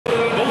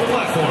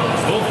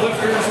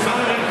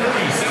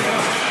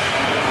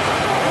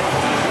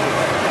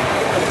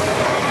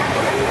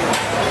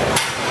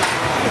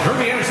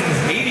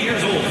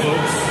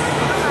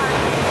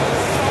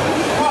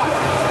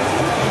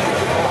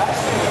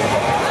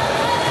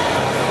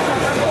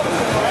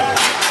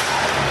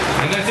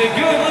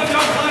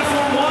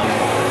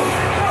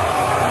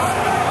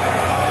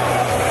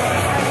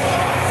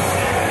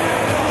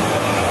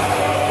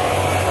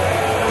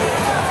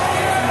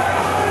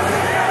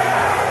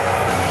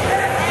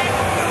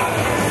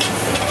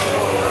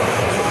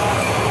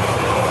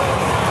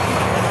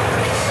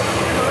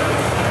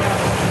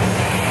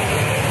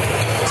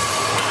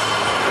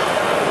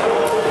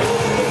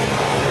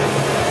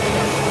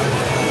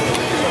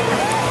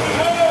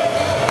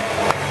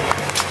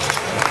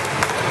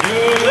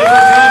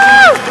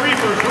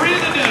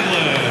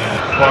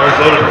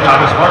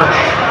Thomas March.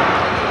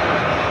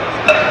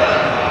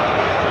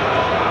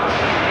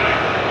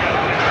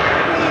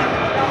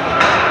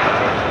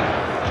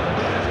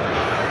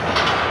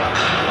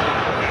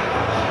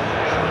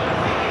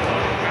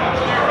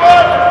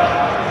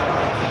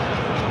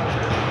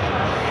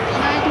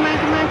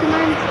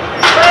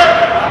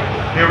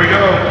 Here we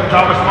go,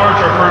 Thomas March,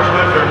 our first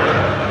lifter,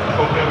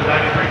 opening with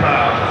 93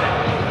 pounds.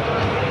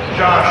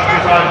 Josh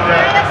is on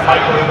deck,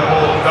 Michael in the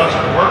hole,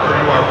 Dustin Worker,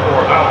 you are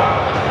 4 out.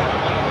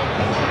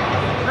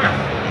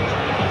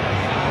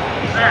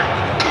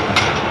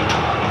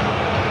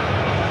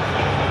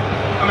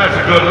 And that's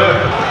a good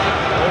lift.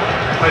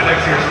 Right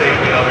next to your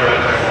safety, I'll be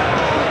right there.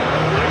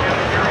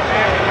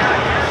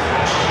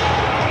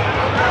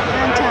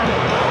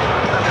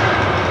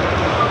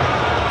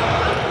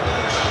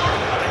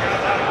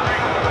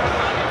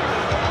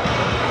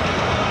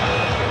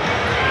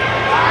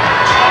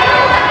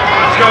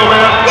 Go,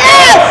 man.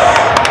 Yes!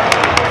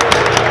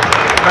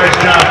 Nice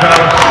job,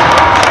 fellas.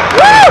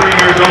 3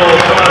 years old,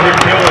 come out here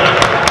killing it.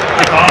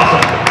 That's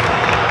awesome.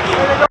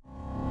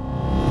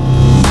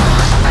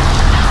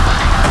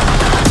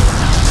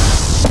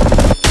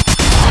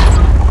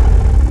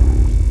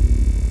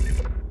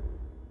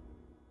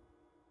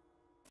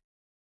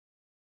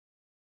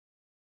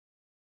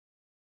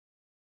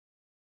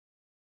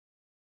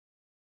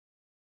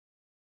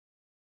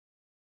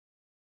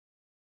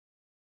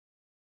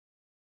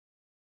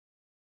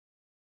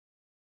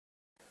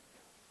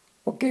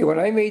 Okay, when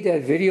I made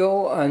that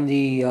video on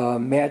the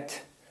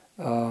mat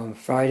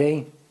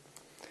Friday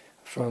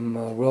from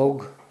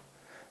Rogue,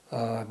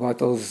 I bought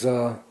those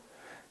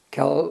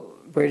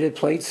calibrated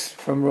plates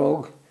from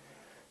Rogue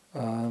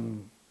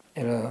and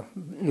a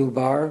new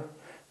bar.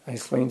 I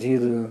explained to you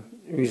the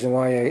reason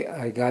why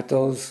I got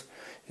those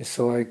is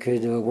so I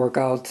could work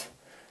out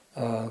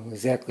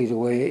exactly the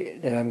way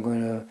that I'm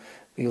going to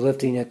be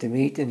lifting at the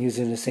meet and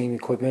using the same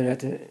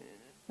equipment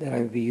that I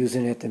would be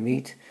using at the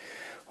meet.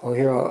 Well,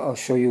 here I'll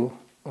show you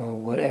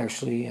what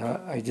actually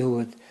I do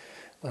with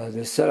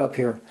this setup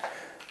here.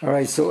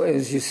 Alright, so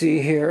as you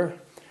see here,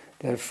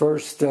 that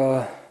first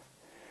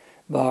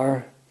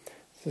bar,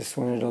 just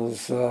one of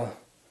those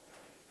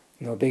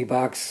big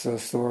box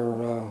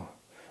store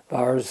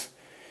bars.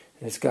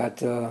 It's got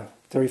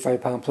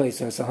 35-pound plates,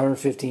 so it's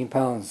 115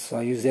 pounds. So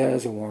I use that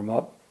as a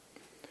warm-up.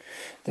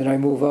 Then I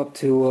move up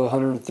to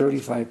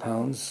 135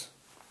 pounds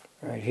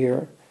right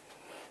here.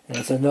 And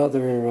it's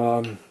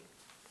another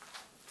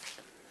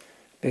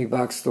big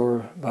box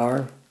store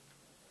bar.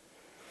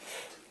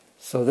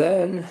 So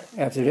then,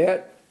 after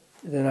that,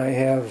 then I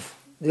have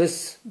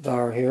this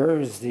bar here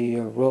is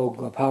the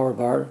Rogue Power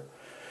Bar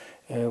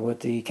with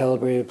the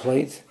calibrated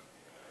plate.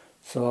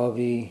 So I'll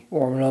be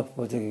warming up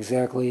with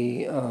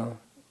exactly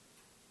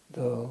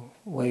the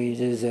way it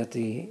is at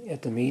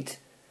the meet.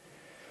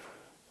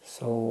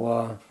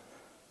 So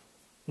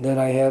then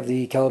I have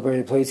the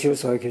calibrated plates here,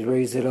 so I could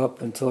raise it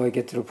up until I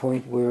get to the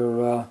point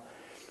where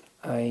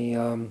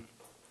I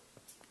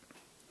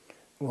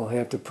will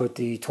have to put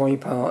the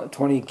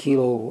 20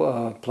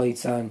 kilo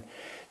plates on.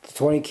 The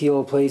 20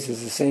 kilo plates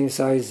is the same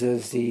size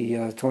as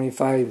the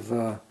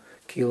 25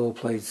 kilo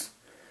plates.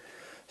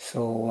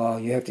 So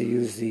you have to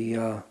use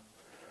the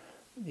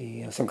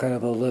some kind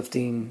of a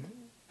lifting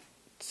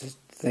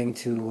thing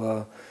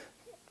to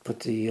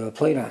put the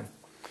plate on.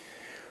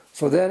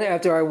 So then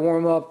after I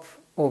warm up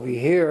over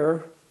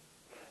here,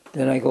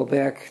 then I go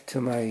back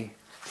to my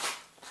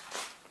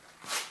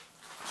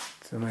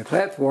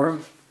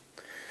platform,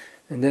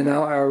 and then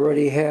now I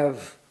already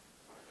have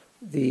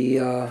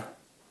the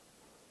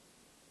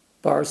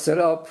bar set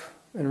up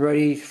and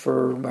ready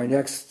for my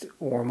next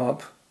warm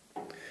up.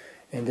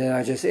 And then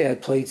I just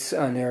add plates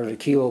on there, the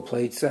kilo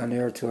plates on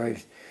there, till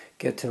I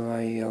get to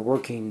my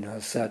working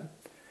set.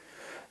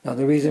 Now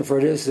the reason for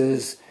this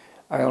is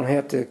I don't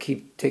have to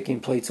keep taking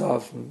plates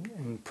off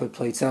and put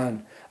plates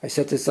on. I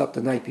set this up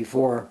the night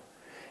before,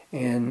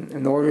 and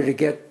in order to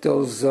get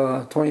those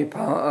 20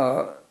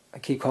 pound, I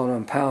keep calling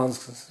them pounds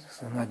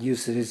because I'm not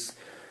used to this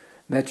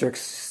metric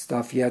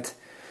stuff yet.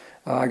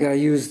 I gotta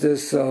use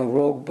this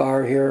Rogue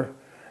bar here,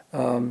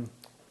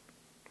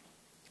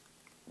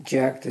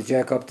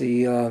 jack up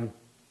the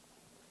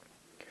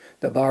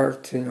bar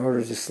in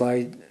order to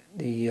slide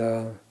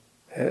the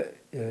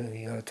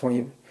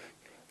 20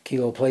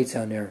 kilo plates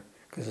on there,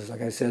 because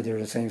like I said, they're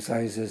the same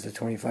size as the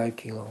 25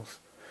 kilos.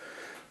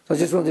 So I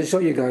just wanted to show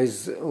you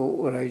guys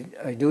what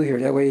I do here.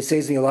 That way it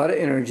saves me a lot of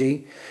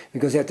energy,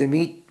 because at the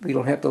meet we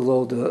don't have to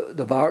load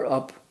the bar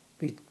up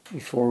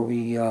before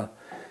we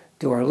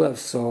do our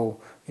lifts.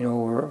 So you know,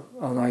 we're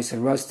all nice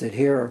and rested.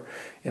 Here,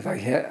 if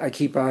I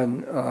keep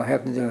on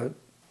having to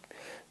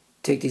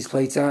take these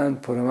plates on,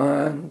 put them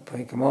on,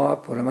 take them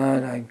off, put them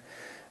on,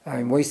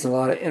 I'm wasting a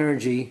lot of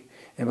energy,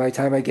 and by the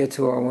time I get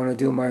to I want to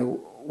do my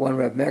 1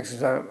 rep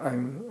maxes,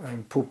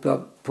 I'm pooped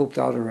out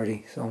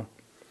already. So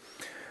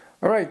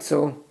all right,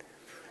 so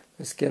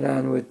let's get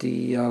on with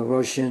the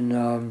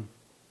Russian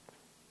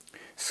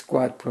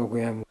squat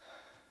program.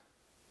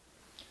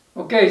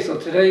 Okay, so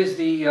today's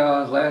the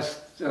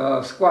last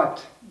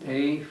squat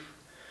day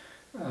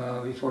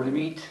before the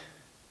meet.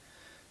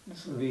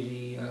 This will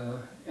be the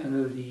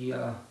end of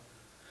the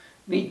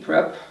meet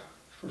prep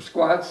for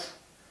squats.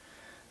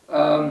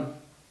 I'm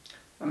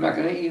not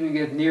going to even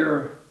get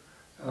near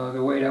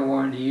the weight I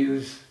wanted to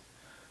use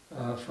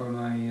for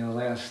my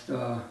last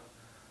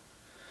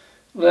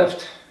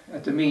lift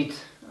at the meet.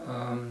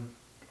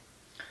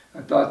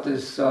 I thought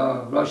this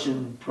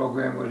Russian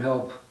program would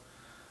help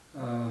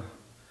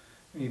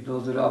me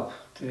build it up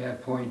to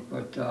that point,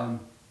 but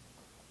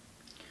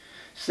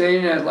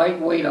staying at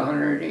lightweight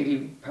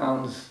 180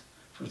 pounds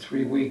for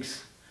 3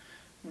 weeks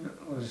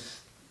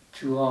was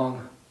too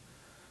long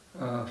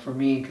for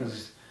me,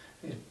 because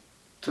it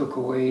took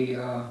away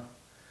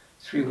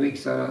 3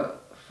 weeks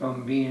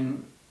from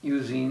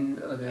using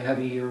the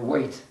heavier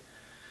weight.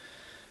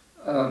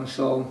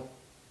 So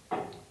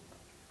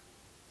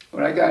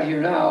what I got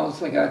here now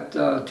is I got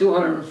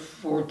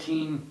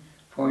 214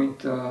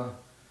 point, I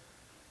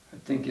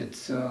think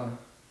it's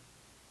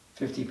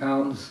 50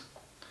 pounds.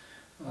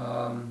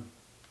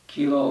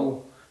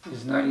 Kilo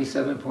is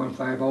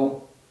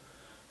 97.50.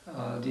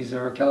 These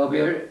are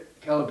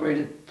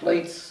calibrated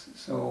plates,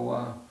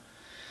 so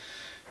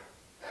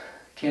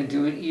can't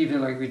do it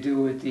even like we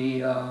do with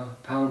the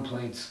pound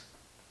plates.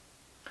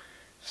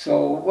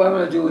 So what I'm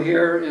going to do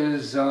here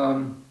is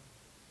I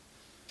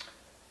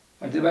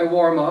did my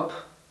warm-up,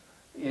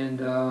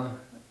 and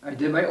I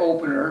did my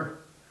opener,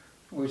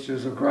 which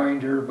was a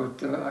grinder,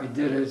 but I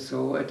did it,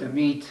 so at the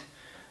meet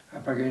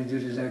I'm probably going to do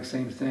the exact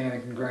same thing. I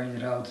can grind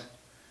it out,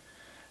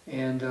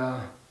 and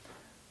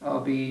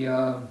I'll be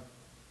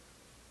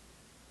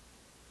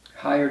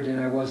higher than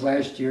I was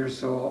last year,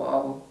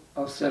 so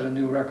I'll set a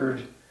new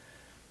record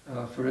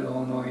for the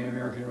Illinois and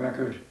American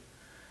record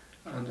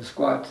on the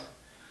squat.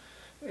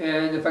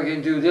 And if I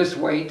can do this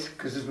weight,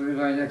 because this will be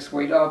my next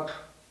weight up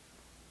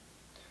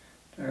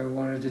that I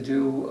wanted to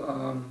do,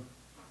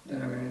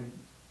 then I'm going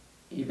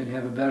to even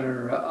have a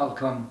better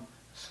outcome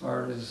as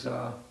far as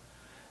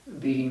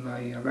beating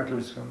my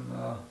records from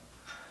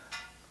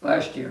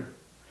last year.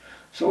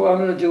 So what I'm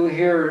going to do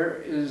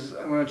here is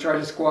I'm going to try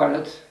to squat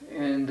it,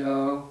 and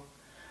I'm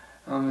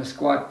going to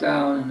squat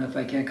down, and if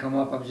I can't come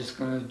up, I'm just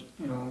going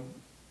to,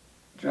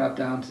 drop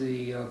down to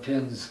the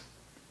pins.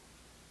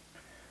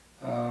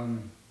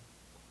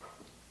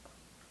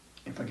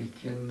 If I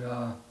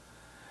can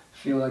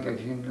feel like I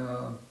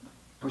can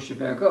push it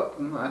back up,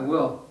 I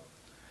will.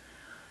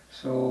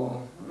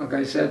 So, like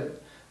I said,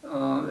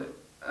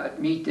 at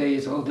meet day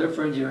it's a little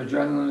different. Your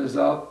adrenaline is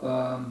up,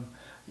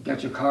 you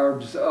got your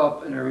carbs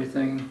up and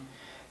everything.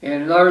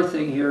 And another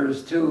thing here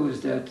is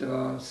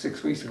that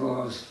 6 weeks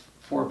ago I was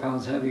 4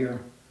 pounds heavier.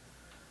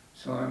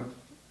 So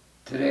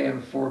today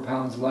I'm 4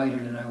 pounds lighter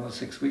than I was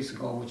 6 weeks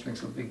ago, which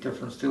makes a big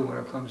difference too when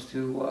it comes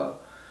to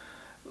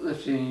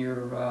lifting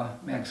your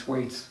max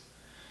weights.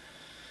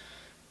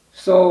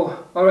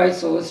 So, alright,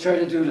 so let's try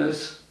to do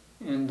this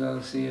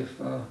and see if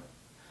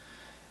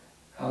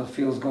how it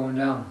feels going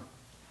down.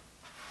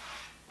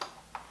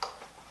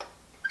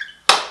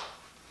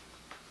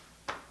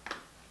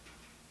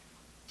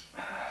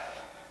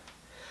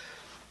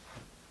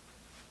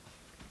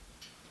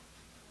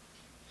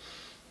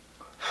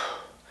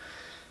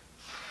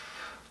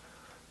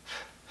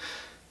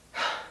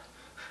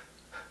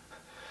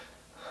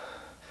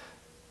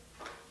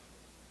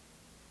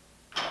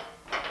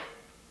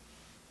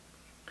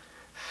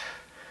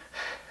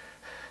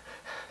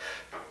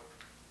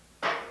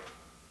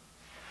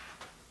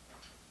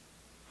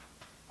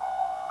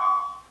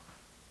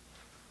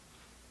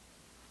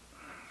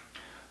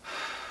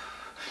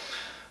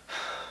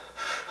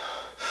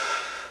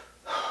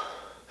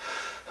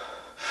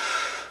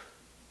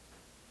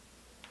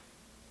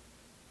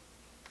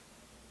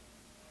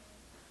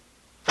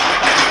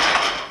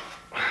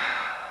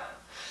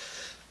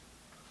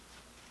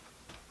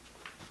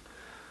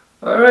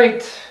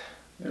 Alright,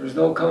 there was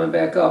no coming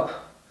back up,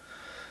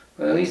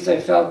 but at least I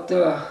felt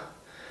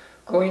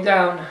going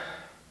down.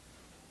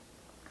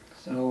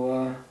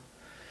 So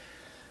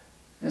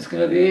that's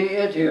going to be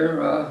it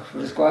here for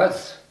the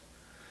squats,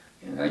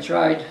 and I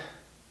tried,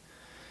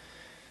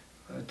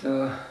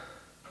 but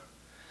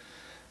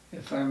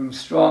if I'm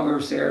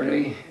stronger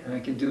Saturday and I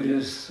can do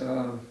this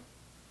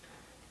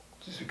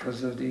just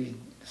because of the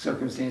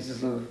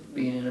circumstances of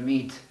being in a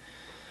meet,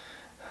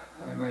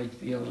 I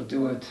might be able to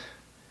do it.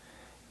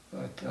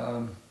 But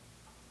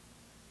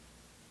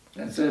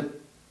that's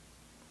it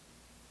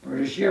for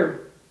this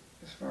year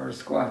as far as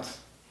squats.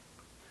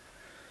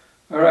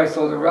 Alright,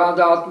 so to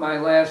round out my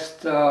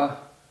last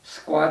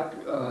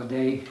squat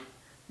day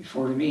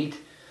before the meet,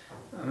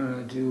 I'm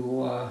going to do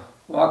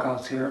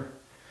walkouts here.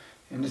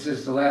 And this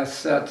is the last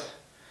set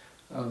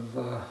of,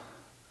 I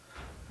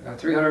got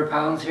 300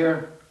 pounds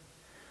here.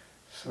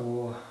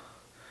 So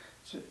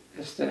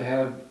just to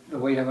have the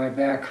weight on my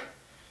back,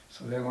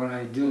 so that when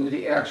I do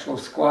the actual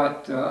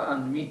squat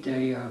on the meet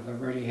day, I've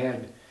already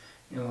had,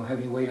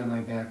 heavy weight on my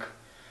back,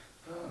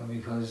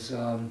 because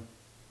I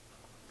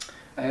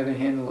haven't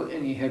handled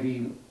any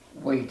heavy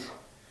weight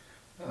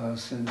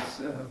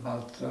since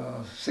about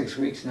 6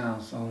 weeks now.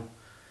 So,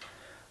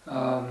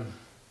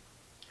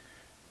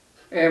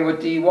 and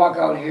with the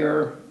walkout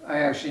here, I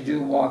actually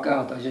do walk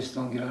out. I just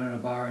don't get under the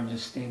bar and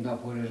just stand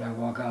up with it. I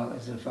walk out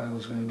as if I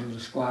was going to do the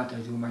squat. I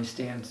do my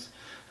stance,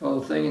 the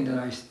whole thing, and then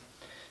I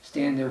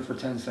stand there for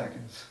 10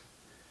 seconds.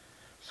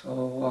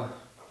 So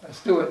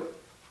let's do it.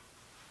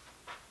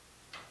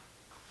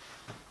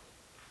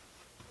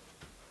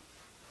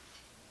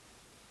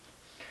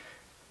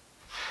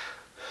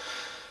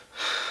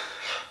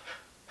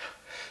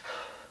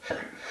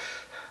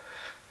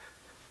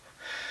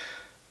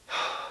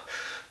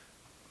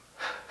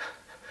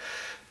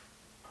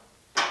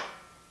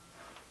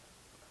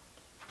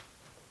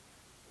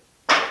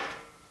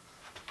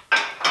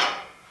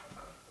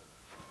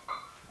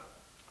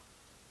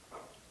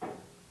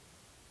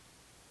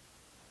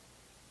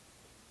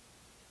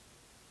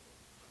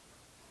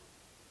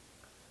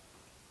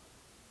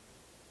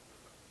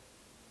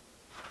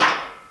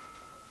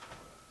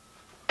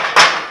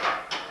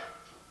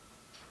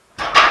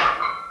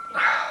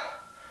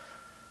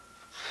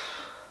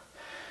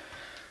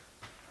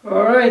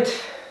 Alright,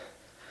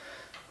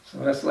 so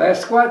that's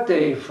last squat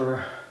day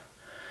for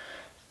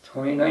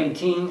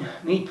 2019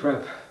 meet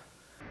prep.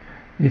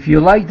 If you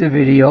liked the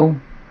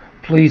video,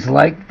 please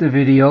like the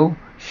video,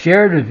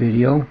 share the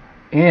video,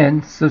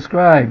 and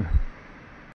subscribe.